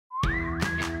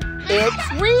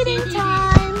It's reading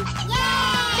time!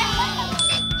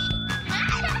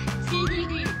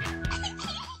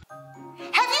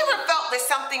 Have you ever felt that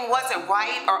something wasn't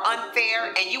right or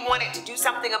unfair and you wanted to do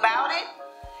something about it?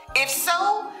 If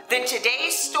so, then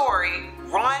today's story,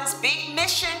 Ron's Big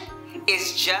Mission,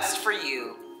 is just for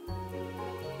you.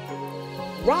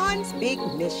 Ron's Big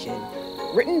Mission,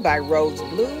 written by Rose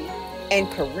Blue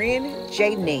and Corinne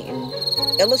J. Nayton,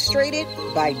 illustrated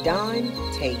by Don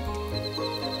Tate.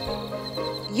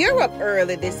 "You're up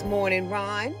early this morning,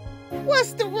 Ron.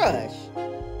 What's the rush?"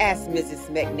 asked Mrs.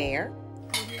 McNair.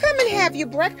 "Come and have your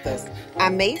breakfast. I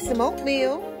made some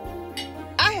oatmeal."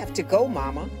 "I have to go,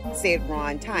 Mama," said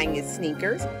Ron, tying his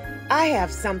sneakers. "I have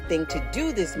something to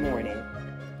do this morning."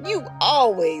 "You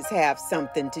always have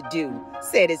something to do,"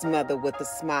 said his mother with a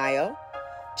smile.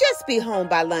 "Just be home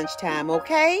by lunchtime,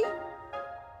 okay?"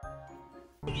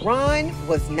 Ron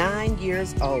was 9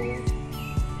 years old.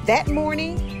 That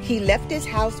morning, he left his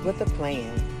house with a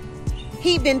plan.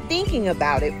 He'd been thinking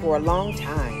about it for a long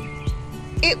time.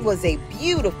 It was a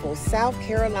beautiful South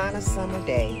Carolina summer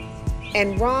day,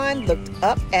 and Ron looked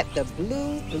up at the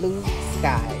blue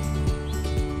sky.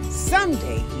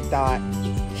 Someday, he thought,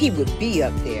 he would be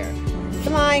up there,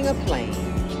 flying a plane.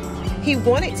 He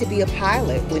wanted to be a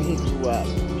pilot when he grew up.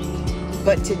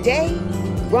 But today,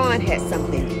 Ron had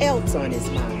something else on his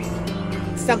mind,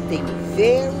 something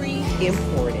very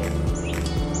important.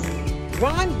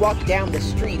 Ron walked down the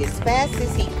street as fast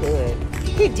as he could.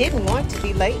 He didn't want to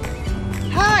be late.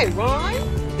 "Hi, Ron,"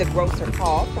 the grocer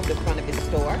called from the front of his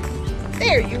store.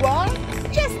 "There you are,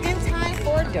 just in time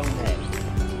for a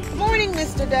donut." "Morning,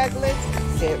 Mr. Douglas,"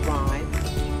 said Ron.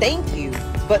 "Thank you,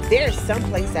 but there's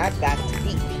someplace I've got to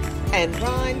be." And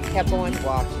Ron kept on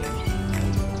walking.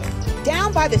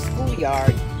 Down by the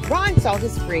schoolyard, Ron saw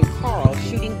his friend Carl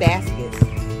shooting baskets.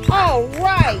 "All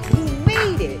right, you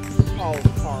made it," called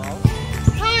Carl.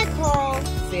 "Hi, Carl,"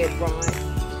 said Ron.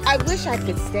 "I wish I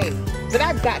could stay, but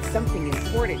I've got something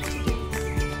important to do."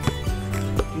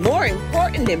 "More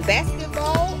important than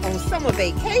basketball on summer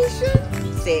vacation?"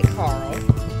 said Carl.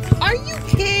 "Are you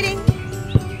kidding?"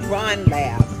 Ron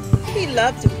laughed. He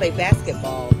loved to play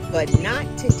basketball, but not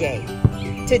today.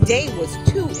 Today was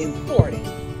too important.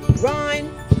 Ron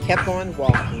kept on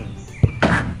walking.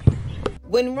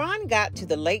 When Ron got to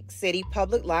the Lake City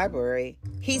Public Library,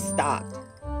 he stopped.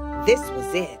 This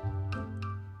was it.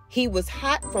 He was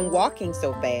hot from walking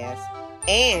so fast,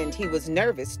 and he was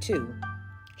nervous too.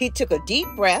 He took a deep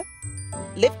breath,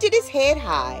 lifted his head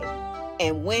high,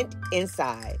 and went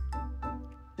inside.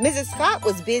 Mrs. Scott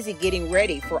was busy getting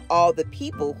ready for all the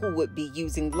people who would be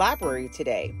using the library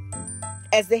today.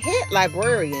 As the head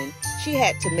librarian, she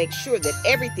had to make sure that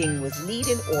everything was neat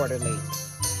and orderly.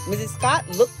 Mrs. Scott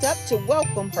looked up to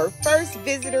welcome her first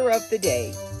visitor of the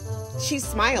day. She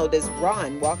smiled as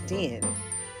Ron walked in.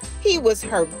 He was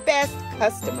her best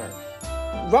customer.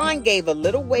 Ron gave a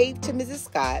little wave to Mrs.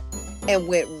 Scott and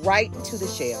went right to the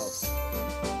shelves.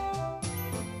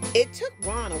 It took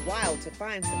Ron a while to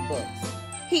find some books.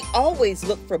 He always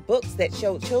looked for books that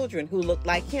showed children who looked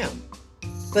like him.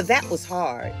 But that was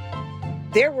hard.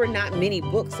 There were not many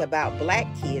books about black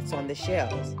kids on the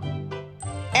shelves.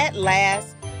 At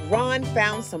last, Ron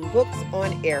found some books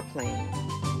on airplanes.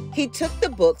 He took the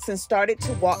books and started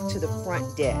to walk to the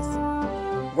front desk.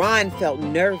 Ron felt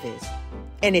nervous,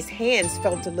 and his hands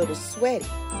felt a little sweaty,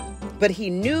 but he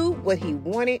knew what he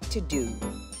wanted to do.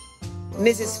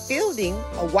 Mrs. Fielding,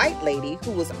 a white lady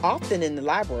who was often in the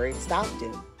library, stopped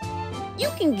him. "You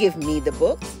can give me the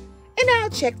books, and I'll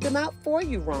check them out for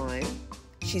you, Ron,"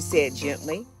 she said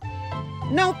gently.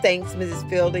 "No thanks, Mrs.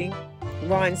 Fielding,"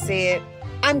 Ron said.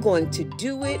 "I'm going to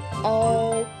do it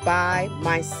all by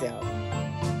myself."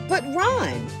 "But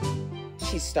Ron,"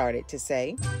 she started to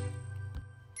say.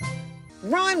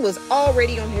 Ron was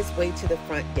already on his way to the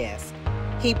front desk.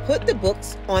 He put the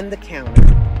books on the counter.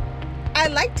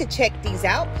 "I'd like to check these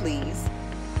out, please,"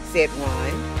 said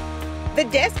Ron. The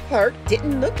desk clerk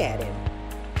didn't look at him.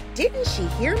 Didn't she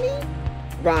hear me?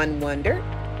 Ron wondered.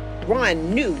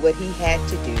 Ron knew what he had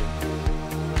to do.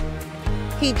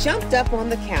 He jumped up on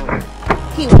the counter.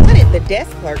 He wanted the desk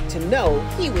clerk to know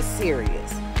he was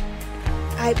serious.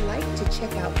 "I'd like to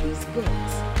check out these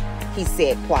books," he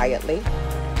said quietly.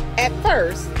 At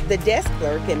first, the desk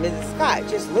clerk and Mrs. Scott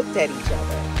just looked at each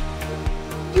other.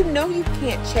 "You know you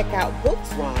can't check out books,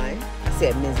 Ron,"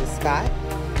 said Mrs. Scott.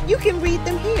 "You can read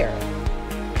them here."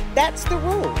 "That's the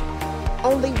rule.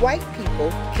 Only white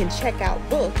people can check out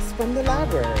books from the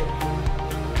library."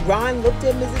 Ron looked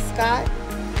at Mrs. Scott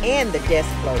and the desk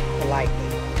clerk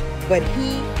politely, but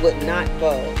he would not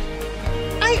budge.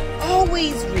 "I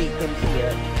always read them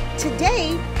here.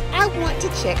 Today, I want to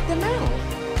check them out,"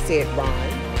 said Ron.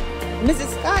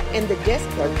 Mrs. Scott and the desk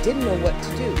clerk didn't know what to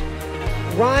do.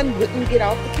 Ron wouldn't get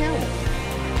off the counter.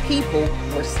 People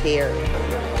were scared.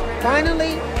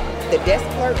 Finally, the desk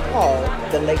clerk called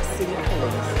the Lake City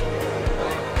Police.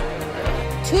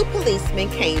 2 policemen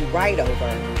came right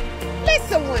over. "Let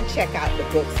someone check out the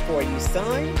books for you,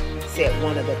 son," said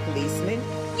one of the policemen.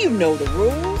 "You know the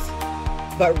rules."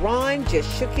 But Ron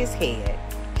just shook his head.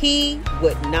 He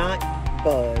would not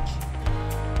budge.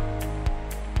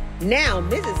 Now,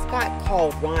 Mrs. Scott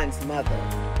called Ron's mother.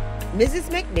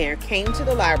 Mrs. McNair came to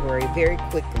the library very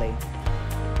quickly.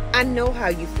 "I know how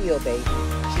you feel, baby,"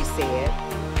 she said,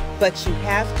 "but you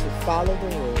have to follow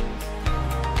the rules."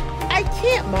 "I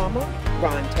can't, Mama,"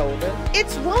 Ron told her.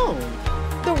 "It's wrong.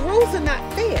 The rules are not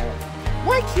fair.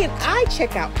 Why can't I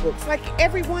check out books like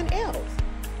everyone else?"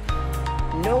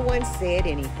 No one said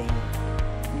anything.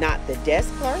 Not the desk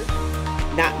clerk,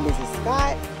 not Mrs.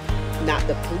 Scott, not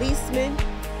the policeman,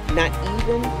 not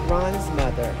even Ron's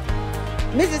mother.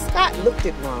 Mrs. Scott looked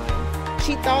at Ron.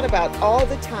 She thought about all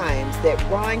the times that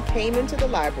Ron came into the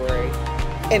library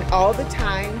and all the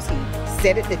times he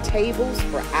sat at the tables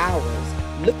for hours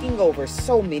looking over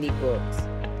so many books.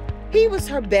 He was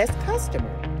her best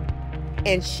customer,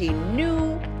 and she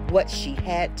knew what she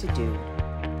had to do.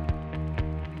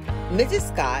 Mrs.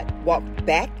 Scott walked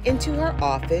back into her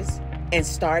office and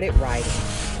started writing.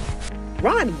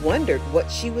 Ron wondered what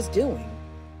she was doing.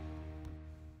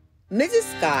 Mrs.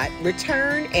 Scott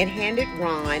returned and handed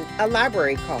Ron a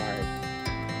library card.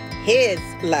 His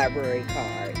library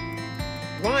card.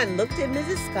 Ron looked at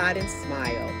Mrs. Scott and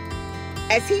smiled.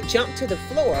 As he jumped to the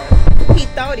floor, he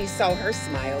thought he saw her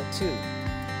smile too.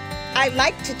 "I'd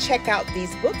like to check out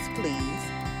these books, please,"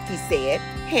 he said,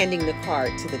 handing the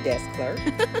card to the desk clerk.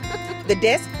 The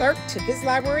desk clerk took his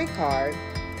library card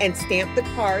and stamped the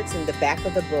cards in the back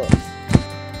of the books.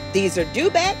 "These are due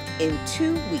back in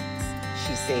 2 weeks,"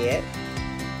 she said.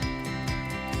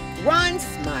 Ron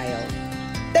smiled.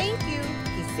 "Thank you,"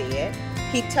 he said.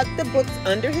 He tucked the books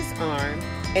under his arm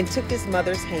and took his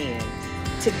mother's hand.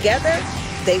 Together,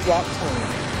 they walked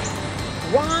home.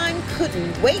 Ron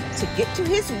couldn't wait to get to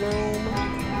his room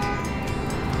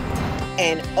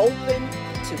and open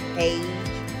to page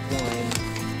 1.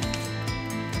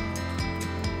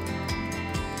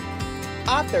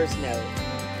 Author's note: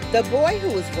 the boy who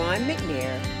was Ron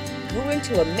McNair grew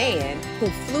into a man who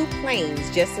flew planes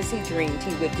just as he dreamed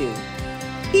he would do.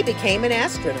 He became an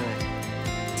astronaut.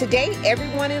 Today,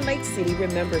 everyone in Lake City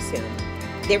remembers him.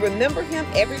 They remember him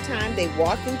every time they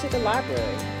walk into the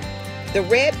library. The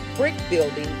red brick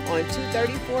building on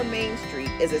 234 Main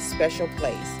Street is a special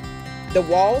place. The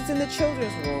walls in the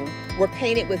children's room were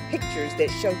painted with pictures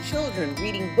that show children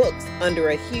reading books under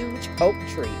a huge oak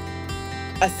tree.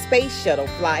 A space shuttle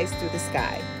flies through the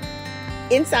sky.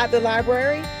 Inside the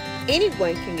library,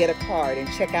 anyone can get a card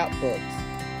and check out books.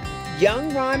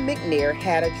 Young Ron McNair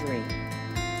had a dream.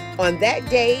 On that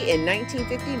day in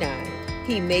 1959,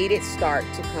 he made it start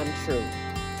to come true.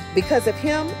 Because of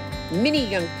him, many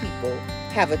young people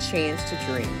have a chance to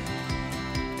dream.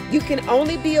 You can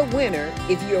only be a winner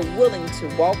if you're willing to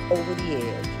walk over the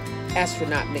edge,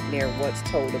 Astronaut McNair once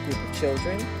told a group of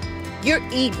children. You're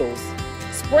eagles.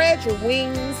 Spread your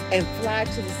wings and fly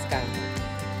to the sky.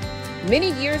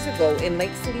 Many years ago in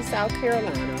Lake City, South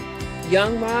Carolina,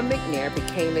 young Ron McNair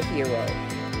became a hero.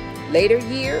 Later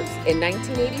years, in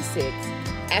 1986,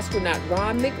 astronaut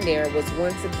Ron McNair was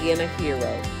once again a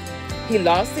hero. He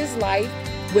lost his life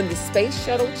when the Space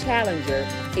Shuttle Challenger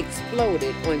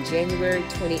exploded on January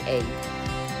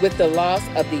 28th, with the loss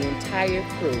of the entire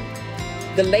crew.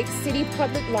 The Lake City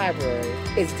Public Library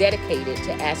is dedicated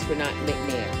to astronaut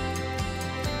McNair.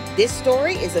 This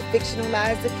story is a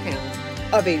fictionalized account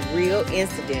of a real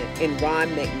incident in Ron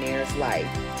McNair's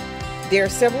life. There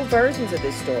are several versions of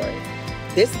this story.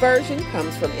 This version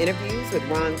comes from interviews with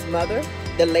Ron's mother,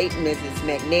 the late Mrs.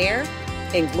 McNair,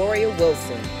 and Gloria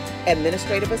Wilson,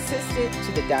 Administrative Assistant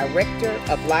to the Director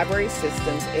of Library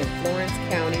Systems in Florence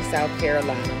County, South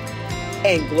Carolina,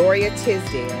 and Gloria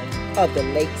Tisdale of the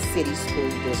Lake City School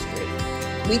District.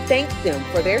 We thank them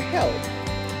for their help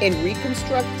in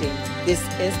reconstructing this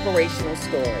inspirational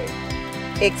story.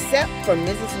 Except for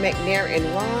Mrs. McNair and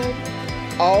Ron,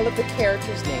 all of the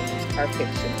characters' names are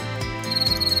fictional.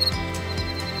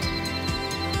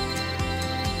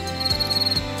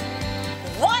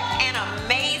 What an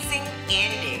amazing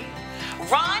ending.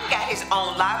 Ron got his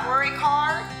own library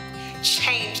card,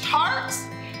 changed hearts,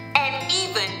 and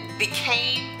even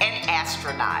became an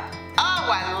astronaut. Oh,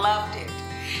 I loved it.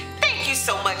 Thank you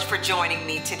so much for joining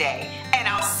me today, and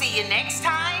I'll see you next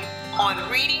time on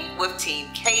Reading with Team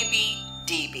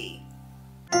KBDB.